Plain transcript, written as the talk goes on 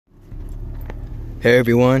Hey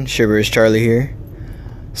everyone, Shivers Charlie here.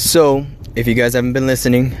 So, if you guys haven't been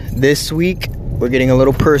listening, this week we're getting a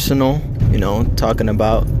little personal, talking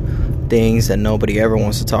about things that nobody ever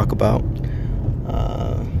wants to talk about.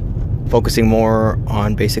 Focusing more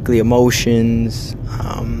on basically emotions,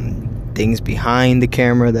 things behind the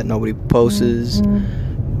camera that nobody posts.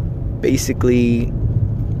 Basically,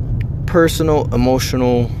 personal,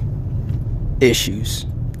 emotional issues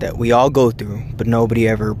that we all go through, but nobody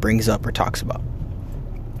ever brings up or talks about.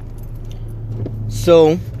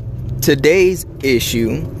 So, today's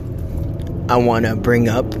issue I want to bring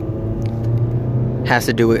up has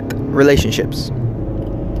to do with relationships.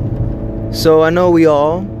 So, I know we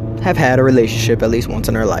all have had a relationship at least once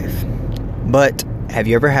in our life. But, have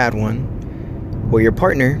you ever had one where your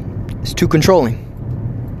partner is too controlling?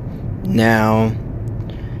 Now,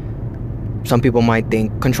 some people might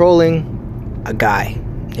think controlling a guy.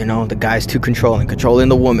 The guy's too controlling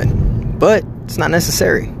the woman. But, it's not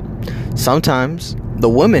necessary. Sometimes the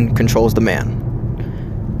woman controls the man.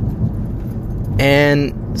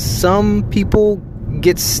 And some people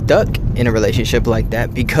get stuck in a relationship like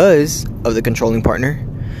that because of the controlling partner.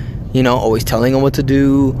 Always telling them what to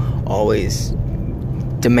do, always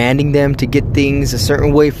demanding them to get things a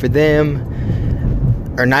certain way for them,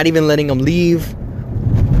 or not even letting them leave.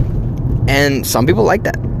 And some people like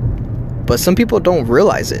that. But some people don't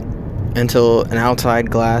realize it until an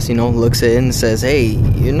outside glass, looks in and says, hey,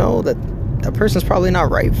 that person's probably not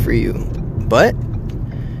right for you. But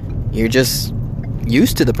you're just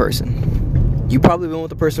used to the person. You've probably been with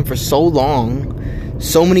the person for so long.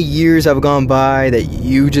 So many years have gone by that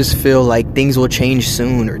you just feel like things will change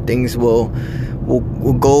soon, or things will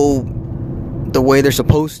go the way they're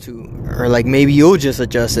supposed to. Or like maybe you'll just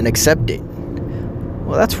adjust and accept it.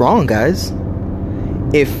 Well, that's wrong, guys.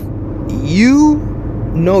 If you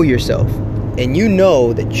know yourself and you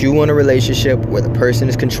know that you want a relationship where the person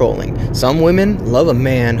is controlling. Some women love a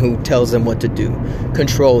man who tells them what to do,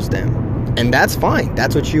 controls them, and that's fine.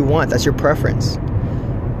 That's what you want. That's your preference.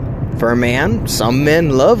 For a man, some men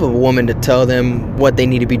love a woman to tell them what they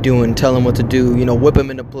need to be doing, tell them what to do, whip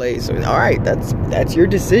them into place. All right, that's your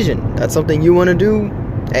decision. That's something you want to do.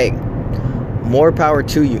 Hey, more power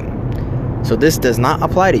to you. So this does not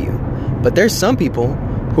apply to you. But there's some people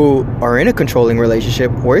who are in a controlling relationship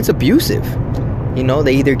where it's abusive.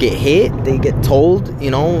 They either get hit, they get told,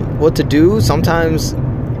 what to do. Sometimes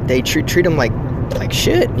they treat them like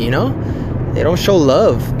shit, They don't show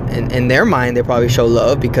love. In their mind, they probably show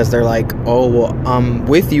love because they're like, oh, well, I'm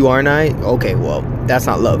with you, aren't I? Okay, well, that's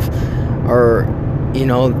not love. Or,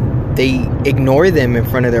 they ignore them in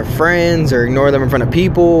front of their friends, or ignore them in front of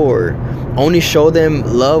people, or only show them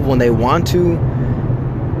love when they want to.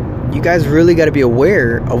 You guys really got to be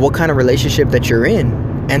aware of what kind of relationship that you're in.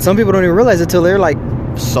 And some people don't even realize it till they're like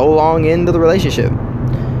so long into the relationship.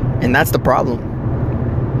 And that's the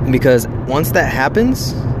problem. Because once that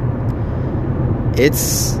happens,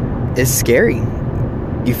 it's scary.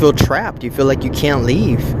 You feel trapped. You feel like you can't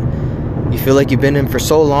leave. You feel like you've been in for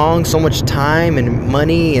so long, so much time and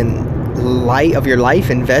money and light of your life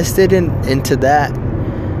invested into that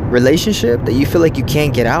relationship that you feel like you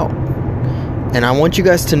can't get out. And I want you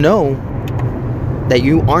guys to know that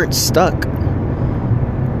you aren't stuck.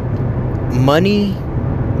 Money,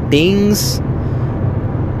 things,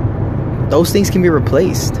 those things can be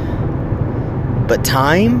replaced. But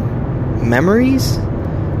time, memories,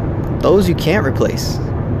 those you can't replace.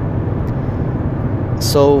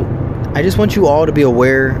 So I just want you all to be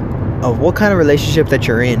aware of what kind of relationship that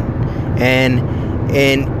you're in.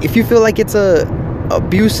 And if you feel like it's a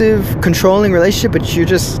abusive, controlling relationship, but you're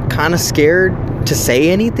just kind of scared to say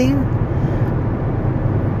anything,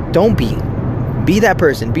 don't be that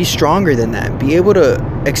person. Be stronger than that. Be able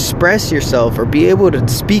to express yourself, or be able to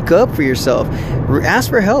speak up for yourself. Ask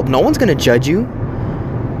for help. No one's going to judge you.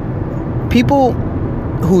 People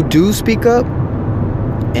who do speak up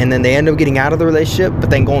and then they end up getting out of the relationship but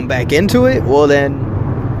then going back into it, well then,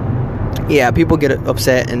 yeah, people get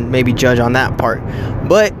upset and maybe judge on that part.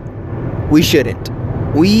 But we shouldn't.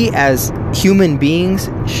 We as human beings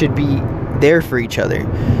should be there for each other,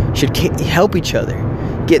 should help each other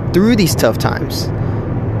get through these tough times.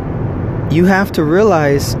 You have to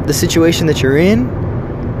realize the situation that you're in,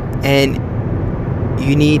 and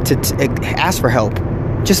you need to ask for help.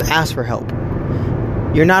 Just ask for help.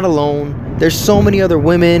 You're not alone. There's so many other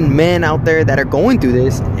women, men out there that are going through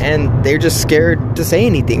this, and they're just scared to say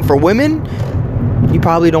anything. For women, you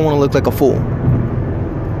probably don't want to look like a fool.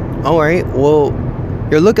 Alright, well,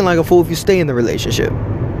 you're looking like a fool if you stay in the relationship.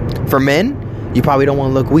 For men, you probably don't want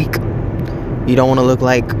to look weak. You don't want to look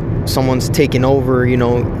like someone's taking over,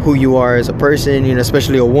 who you are as a person,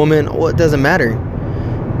 especially a woman. Well, it doesn't matter.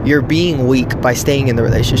 You're being weak by staying in the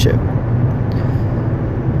relationship.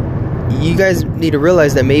 You guys need to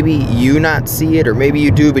realize that maybe you not see it, or maybe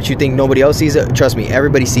you do, but you think nobody else sees it. Trust me,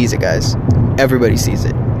 everybody sees it, guys. Everybody sees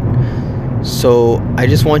it. So I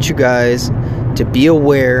just want you guys to be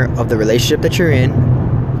aware of the relationship that you're in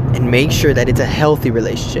and make sure that it's a healthy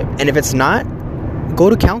relationship. And if it's not, go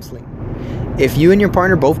to counseling. If you and your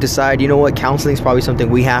partner both decide, counseling is probably something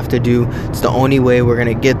we have to do, it's the only way we're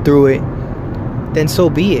going to get through it, then so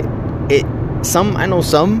be it. I know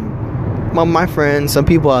some of my friends, some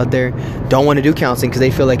people out there don't want to do counseling because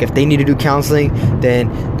they feel like if they need to do counseling, then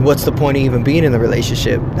what's the point of even being in the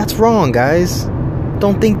relationship? That's wrong, guys.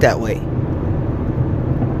 Don't think that way.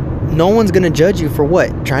 No one's going to judge you for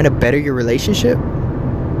what? Trying to better your relationship?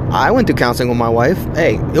 I went through counseling with my wife.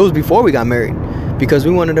 Hey, it was before we got married, because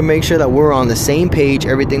we wanted to make sure that we were on the same page,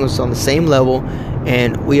 everything was on the same level,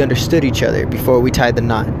 and we understood each other before we tied the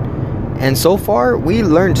knot. And so far, we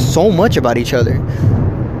learned so much about each other.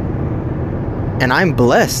 And I'm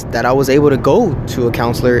blessed that I was able to go to a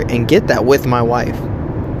counselor and get that with my wife.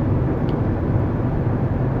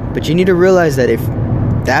 But you need to realize that if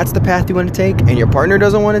that's the path you want to take and your partner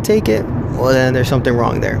doesn't want to take it, well, then there's something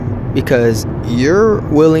wrong there. Because you're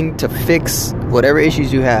willing to fix whatever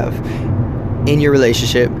issues you have in your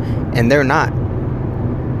relationship, and they're not.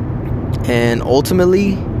 And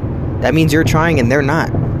ultimately, that means you're trying and they're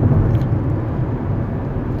not.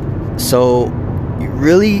 So you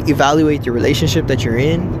really evaluate your relationship that you're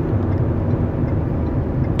in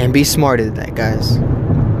and be smart at that, guys.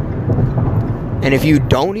 And if you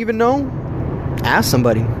don't even know, ask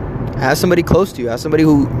somebody. Ask somebody close to you. Ask somebody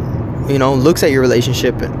who looks at your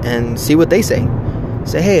relationship and see what they say.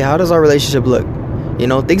 Say, hey, how does our relationship look?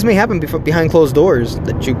 Things may happen behind closed doors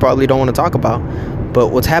that you probably don't want to talk about. But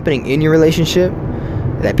what's happening in your relationship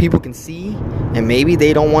that people can see, and maybe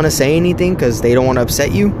they don't want to say anything because they don't want to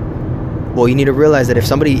upset you. Well, you need to realize that if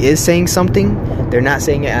somebody is saying something, they're not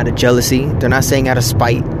saying it out of jealousy. They're not saying it out of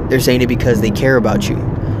spite. They're saying it because they care about you.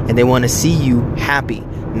 And they want to see you happy,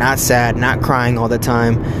 not sad, not crying all the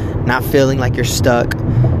time, not feeling like you're stuck.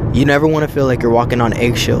 You never want to feel like you're walking on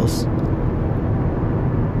eggshells.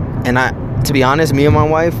 And to be honest, me and my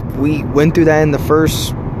wife, we went through that in the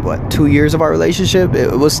first, 2 years of our relationship.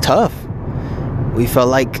 It was tough. We felt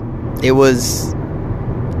like it was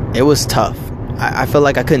tough. I felt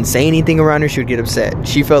like I couldn't say anything around her. She would get upset.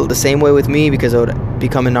 She felt the same way with me because it would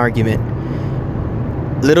become an argument.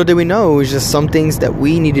 Little did we know, it was just some things that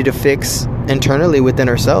we needed to fix internally within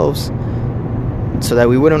ourselves so that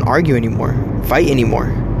we wouldn't argue anymore, fight anymore.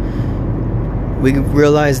 We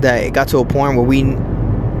realized that it got to a point where we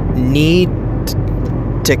need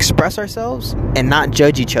to express ourselves and not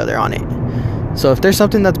judge each other on it. So if there's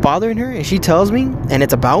something that's bothering her and she tells me and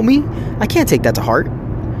it's about me, I can't take that to heart.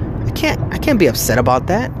 I can't be upset about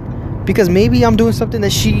that, because maybe I'm doing something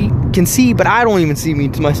that she can see, but I don't even see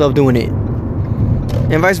myself doing it,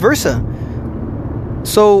 and vice versa.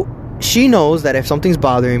 So she knows that if something's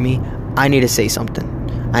bothering me, I need to say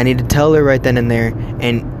something. I need to tell her right then and there.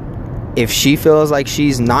 And if she feels like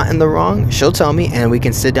she's not in the wrong, she'll tell me, and we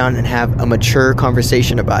can sit down and have a mature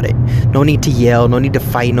conversation about it. No need to yell, no need to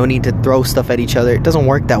fight, no need to throw stuff at each other. It doesn't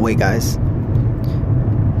work that way, guys.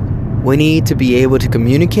 We need to be able to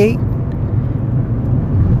communicate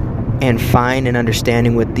and find an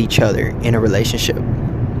understanding with each other in a relationship.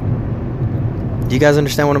 Do you guys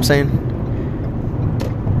understand what I'm saying?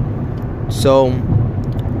 So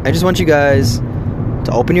I just want you guys to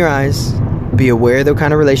open your eyes, be aware of the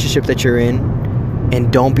kind of relationship that you're in,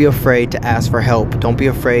 and don't be afraid to ask for help. Don't be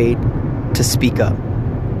afraid to speak up,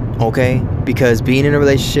 okay? Because being in a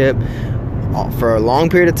relationship for a long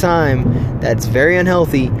period of time that's very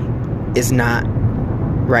unhealthy is not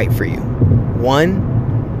right for you. One,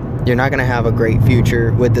 you're not going to have a great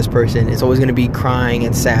future with this person. It's always going to be crying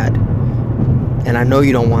and sad. And I know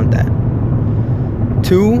you don't want that.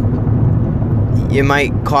 Two, it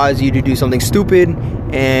might cause you to do something stupid,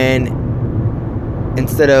 and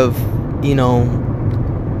instead of,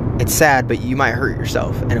 it's sad, but you might hurt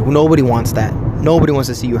yourself. And nobody wants that. Nobody wants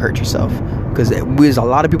to see you hurt yourself, because there's a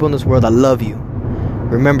lot of people in this world that love you.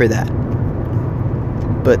 Remember that.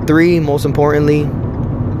 But three, most importantly,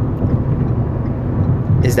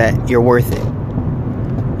 is that you're worth it.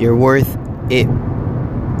 You're worth it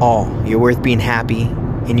all. You're worth being happy,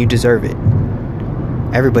 and you deserve it.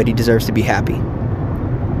 Everybody deserves to be happy.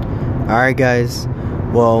 Alright, guys.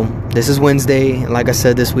 Well, this is Wednesday, and like I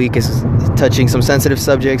said, this week is touching some sensitive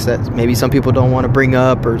subjects that maybe some people don't want to bring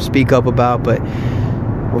up or speak up about, but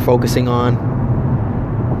we're focusing on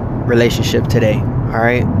relationship today.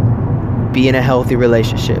 Alright? be in a healthy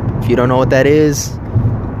relationship. If you don't know what that is,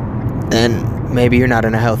 then maybe you're not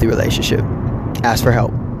in a healthy relationship. Ask for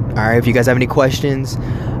help. Alright, if you guys have any questions,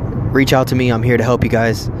 reach out to me. I'm here to help you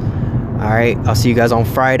guys. Alright, I'll see you guys on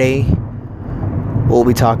Friday. We'll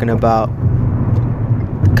be talking about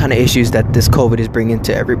the kind of issues that this COVID is bringing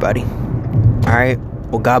to everybody. Alright,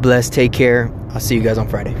 well, God bless. Take care. I'll see you guys on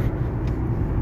Friday.